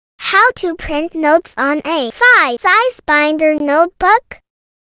How to print notes on a 5-size binder notebook.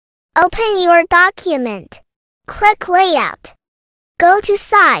 Open your document. Click Layout. Go to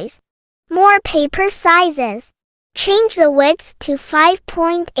Size. More paper sizes. Change the width to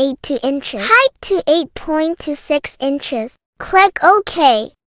 5.82 inches. Height to 8.26 inches. Click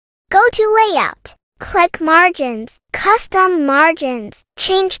OK. Go to Layout. Click Margins. Custom Margins.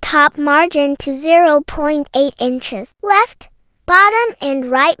 Change top margin to 0.8 inches. Left, bottom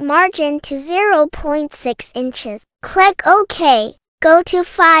and right margin to 0.6 inches. Click OK. Go to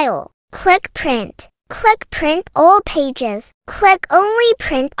File. Click Print. Click Print All Pages. Click Only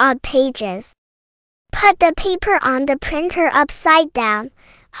Print Odd Pages. Put the paper on the printer upside down,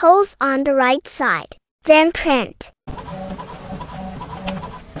 holes on the right side. Then print.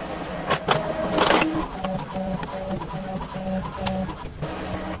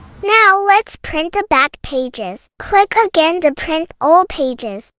 Now let's print the back pages. Click again to print all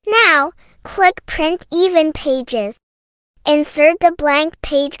pages. Now, click Print Even Pages. Insert the blank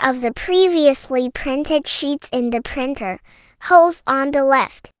page of the previously printed sheets in the printer, holes on the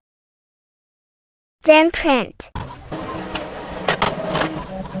left. Then print.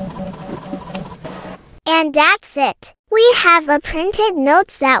 And that's it. We have a printed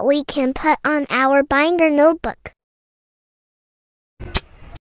notes that we can put on our binder notebook.